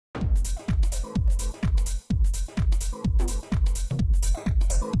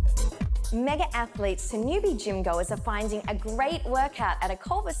Mega athletes to newbie gym goers are finding a great workout at a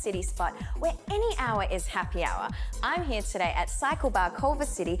Culver City spot where any hour is happy hour. I'm here today at CycleBar Culver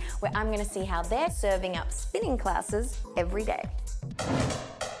City, where I'm going to see how they're serving up spinning classes every day.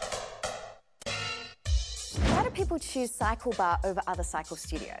 Why do people choose CycleBar over other cycle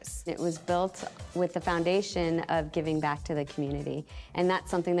studios? It was built with the foundation of giving back to the community, and that's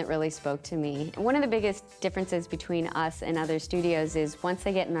something that really spoke to me. One of the biggest differences between us and other studios is once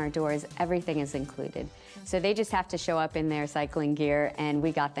they get in our doors, everything is included. So they just have to show up in their cycling gear and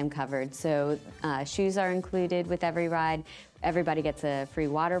we got them covered. So shoes are included with every ride. Everybody gets a free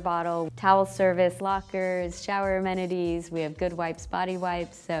water bottle, towel service, lockers, shower amenities. We have good wipes, body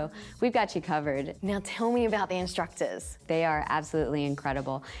wipes, so we've got you covered. Now tell me about the instructors. They are absolutely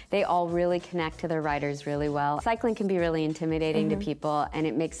incredible. They all really connect to their riders really well. Cycling can be really intimidating to people, and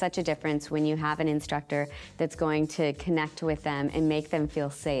it makes such a difference when you have an instructor that's going to connect with them and make them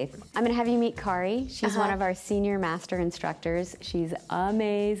feel safe. I'm gonna have you meet Kari. She's one of our senior master instructors. She's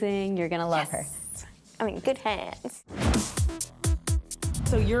amazing. You're gonna love her. I mean, good hands.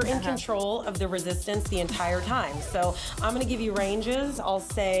 So you're in control of the resistance the entire time. So I'm gonna give you ranges. I'll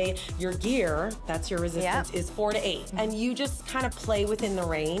say your gear, that's your resistance, is 4 to 8. And you just kind of play within the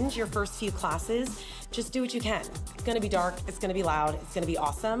range your first few classes. Just do what you can. It's gonna be dark, it's gonna be loud, it's gonna be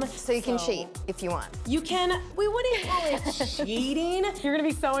awesome. So you can cheat if you want. You can, we wouldn't call it cheating. You're gonna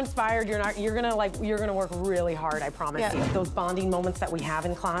be so inspired, you're gonna work really hard, I promise you. Those bonding moments that we have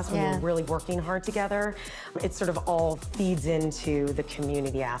in class when we're really working hard together, it sort of all feeds into the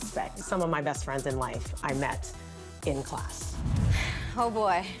community aspect. Some of my best friends in life I met in class. Oh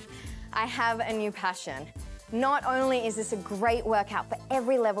boy, I have a new passion. Not only is this a great workout for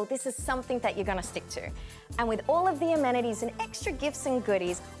every level, this is something that you're gonna stick to. And with all of the amenities and extra gifts and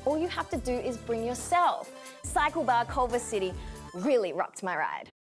goodies, all you have to do is bring yourself. CycleBar Culver City really rocked my ride.